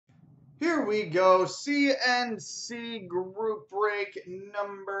Here we go. CNC group break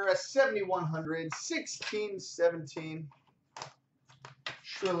number 7100, 1617.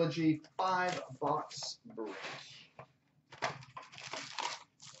 Trilogy 5-box break.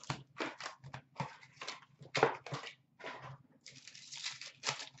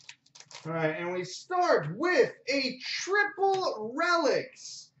 All right, and we start with a triple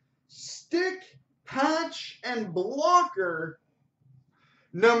relics, stick, patch, and blocker.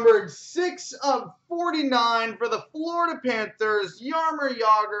 Numbered 6 of 49 for the Florida Panthers, Jaromir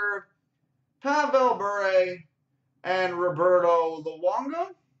Jagr, Pavel Bure, and Roberto Luongo.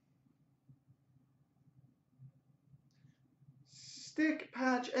 Stick,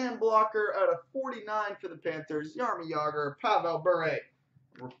 patch, and blocker out of 49 for the Panthers, Jaromir Jagr, Pavel Bure,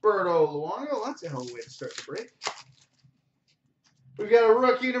 Roberto Luongo. That's a hell of a way to start the break. We've got a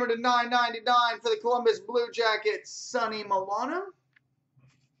rookie number to 999 for the Columbus Blue Jackets, Sonny Milano.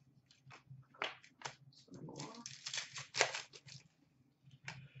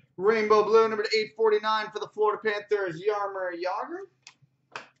 Rainbow blue, number to 849 for the Florida Panthers, Jaromir Jagr.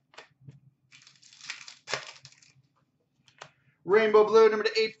 Rainbow blue, number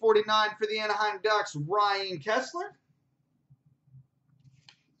to 849 for the Anaheim Ducks, Ryan Kesler.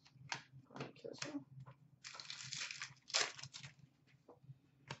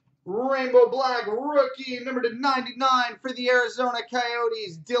 Rainbow black, rookie, number to 99 for the Arizona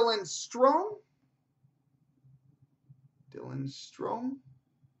Coyotes, Dylan Strome.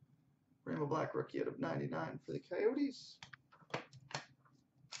 Rainbow black rookie out of 99 for the Coyotes.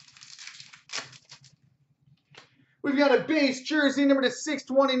 We've got a base jersey number to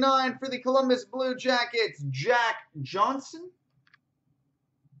 629 for the Columbus Blue Jackets, Jack Johnson.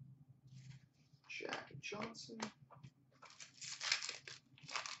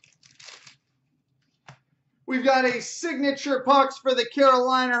 We've got a signature pucks for the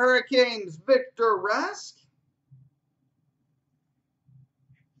Carolina Hurricanes, Victor Rask.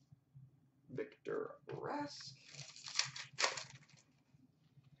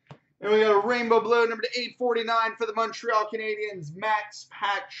 And we got a rainbow blue, number to 849 for the Montreal Canadiens, Max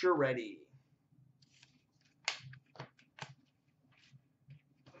Pacioretty.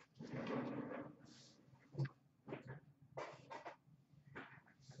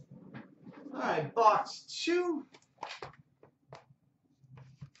 All right, box 2.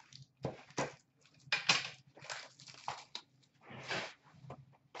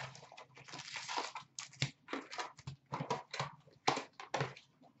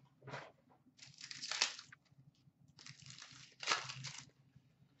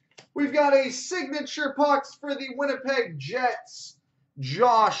 We've got a signature pucks for the Winnipeg Jets,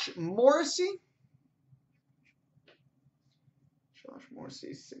 Josh Morrissey.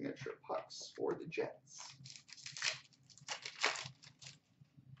 Signature pucks for the Jets.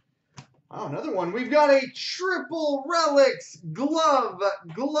 Oh, another one. We've got a triple relics glove,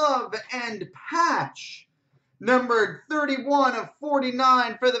 and patch. Numbered 31 of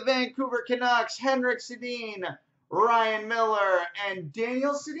 49 for the Vancouver Canucks, Henrik Sedin, Ryan Miller, and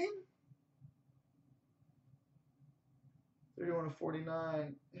Daniel Sedin. 31 of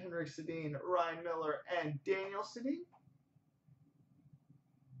 49, Henrik Sedin, Ryan Miller, and Daniel Sedin.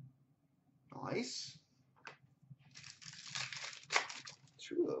 Nice.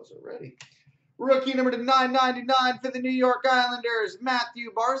 2 of those already. Rookie number to 999 for the New York Islanders,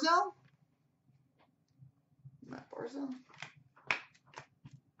 Matthew Barzal.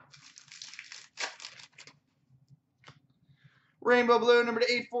 Rainbow blue, number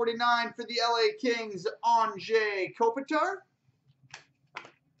to 849 for the LA Kings, Anze Kopitar.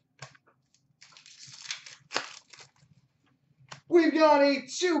 We've got a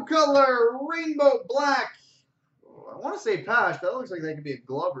 2-color rainbow black. I want to say patch. That looks like that could be a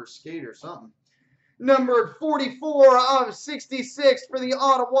glove or skate or something. Numbered 44 of 66 for the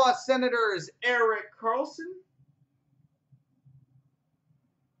Ottawa Senators, Erik Karlsson.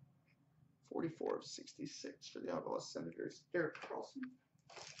 44 of 66 for the Ottawa Senators, Erik Karlsson.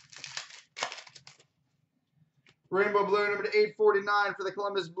 Rainbow blue, number to 849 for the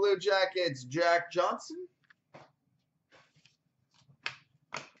Columbus Blue Jackets, Jack Johnson.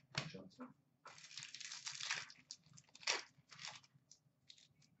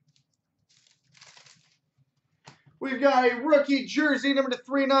 We've got a rookie jersey, number to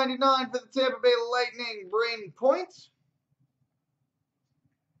 399 for the Tampa Bay Lightning, Brayden Point.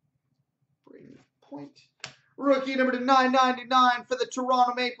 Rookie number to 999 for the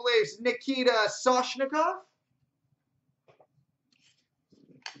Toronto Maple Leafs, Nikita Soshnikov.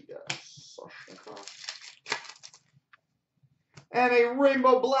 And a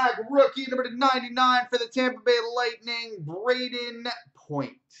rainbow black rookie number to 99 for the Tampa Bay Lightning, Brayden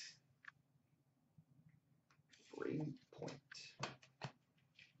Point. Starting point.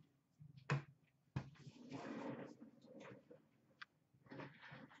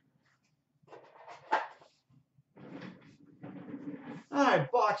 All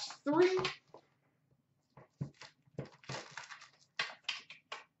right, box 3.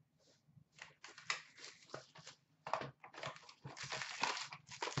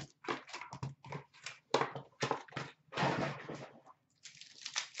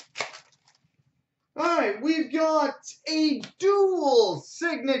 All right, we've got a dual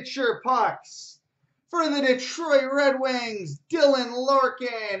signature pucks for the Detroit Red Wings, Dylan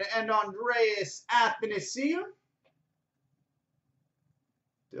Larkin and Andreas Athanasiou.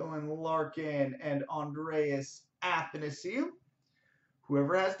 Dylan Larkin and Andreas Athanasiou.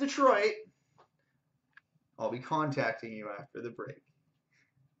 Whoever has Detroit, I'll be contacting you after the break.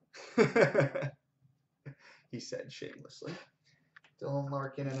 He said shamelessly. Dylan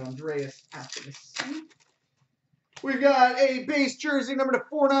Larkin and Andreas Athanasiou. We've got a base jersey number to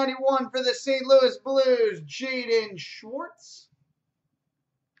 491 for the St. Louis Blues, Jaden Schwartz.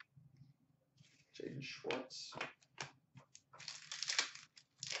 Jaden Schwartz.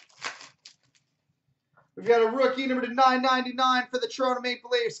 We've got a rookie number to 999 for the Toronto Maple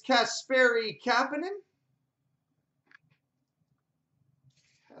Leafs, Kasperi Kapanen.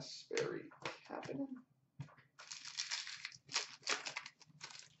 Kasperi Kapanen.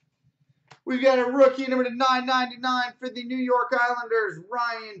 We've got a rookie number to 999 for the New York Islanders,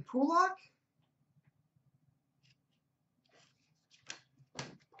 Ryan Pulock.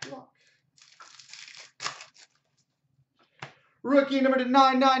 Rookie number to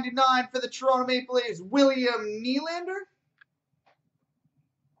 999 for the Toronto Maple Leafs, William Nylander.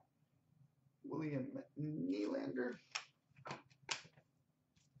 William Nylander.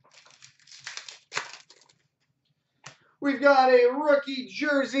 We've got a rookie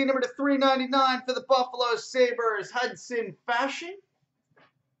jersey number to 399 for the Buffalo Sabres, Hudson Fasching.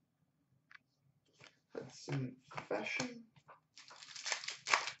 Hudson Fasching.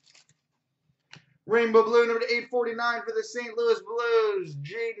 Rainbow blue number to 849 for the St. Louis Blues,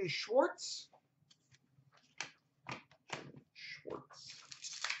 Jaden Schwartz. Schwartz.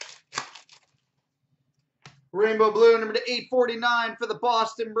 Rainbow blue number to 849 for the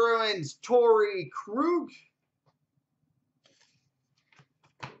Boston Bruins, Torrey Krug.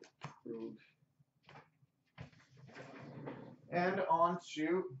 And on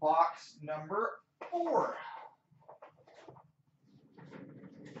to box number 4.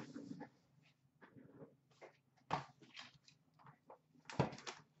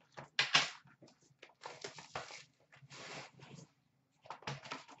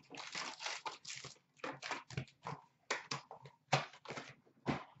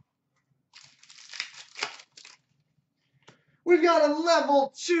 We've got a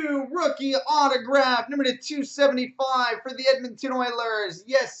level 2 rookie autograph, number to 275 for the Edmonton Oilers,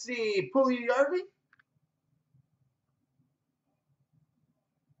 Jesse Puljujarvi.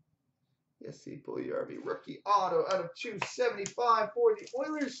 Jesse Puljujarvi, rookie auto out of 275 for the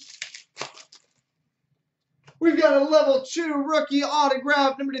Oilers. We've got a level 2 rookie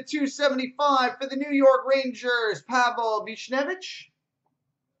autograph, number to 275 for the New York Rangers, Pavel Buchnevich.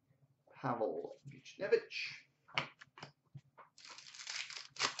 Pavel Buchnevich.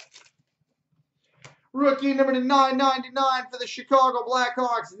 Rookie number to 999 for the Chicago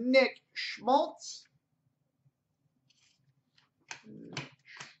Blackhawks, Nick Schmaltz.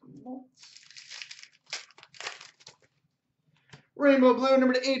 Rainbow blue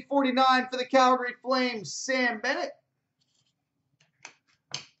number to 849 for the Calgary Flames, Sam Bennett.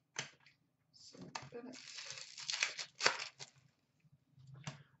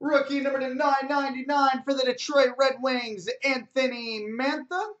 Rookie number to 999 for the Detroit Red Wings, Anthony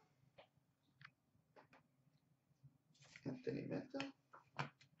Mantha. Anthony Mantha.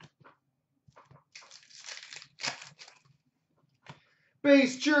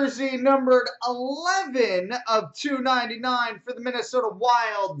 Base jersey numbered 11 of 299 for the Minnesota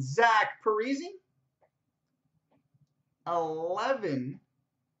Wild, Zach Parise. 11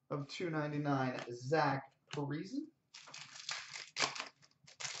 of 299, Zach Parise.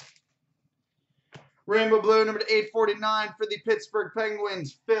 Rainbow blue number to 849 for the Pittsburgh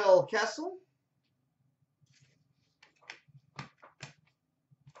Penguins, Phil Kessel.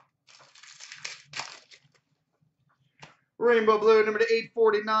 Rainbow blue number to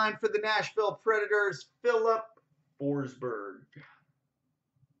 849 for the Nashville Predators, Philip Forsberg.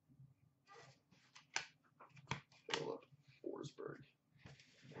 Philip Forsberg.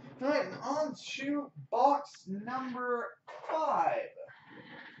 All right, and on to box number 5.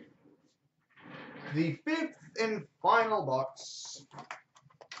 The 5th and final box.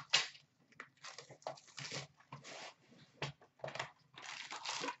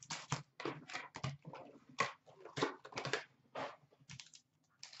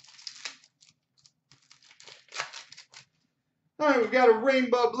 All right, we've got a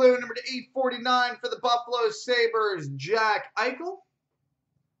rainbow blue, number to 849 for the Buffalo Sabres, Jack Eichel.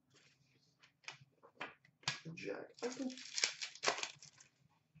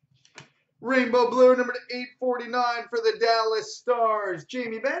 Rainbow blue, number to 849 for the Dallas Stars,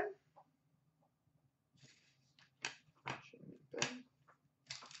 Jamie Benn.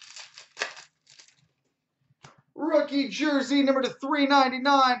 Rookie jersey, number to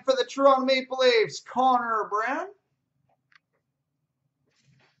 399 for the Toronto Maple Leafs, Connor Brown.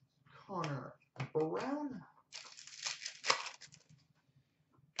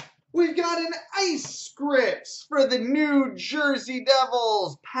 We've got an ice scripts for the New Jersey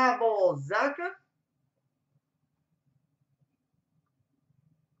Devils, Pavel Zacha.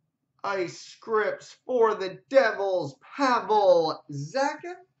 Ice scripts for the Devils, Pavel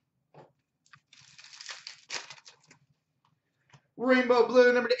Zacha. Rainbow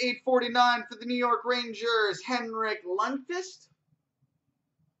blue, number to 849 for the New York Rangers, Henrik Lundqvist.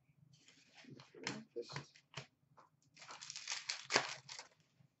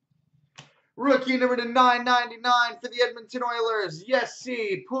 Rookie number to 999 for the Edmonton Oilers,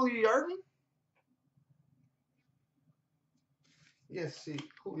 Jesse Puljujarvi.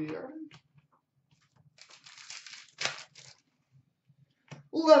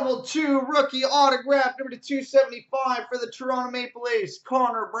 Level 2 rookie autograph number to 275 for the Toronto Maple Leafs,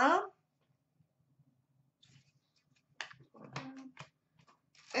 Connor Brown.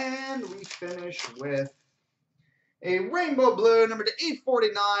 And we finish with a rainbow blue number to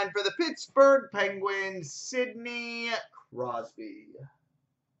 849 for the Pittsburgh Penguins, Sidney Crosby.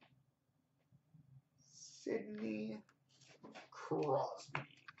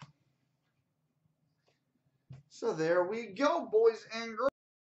 So there we go, boys and girls.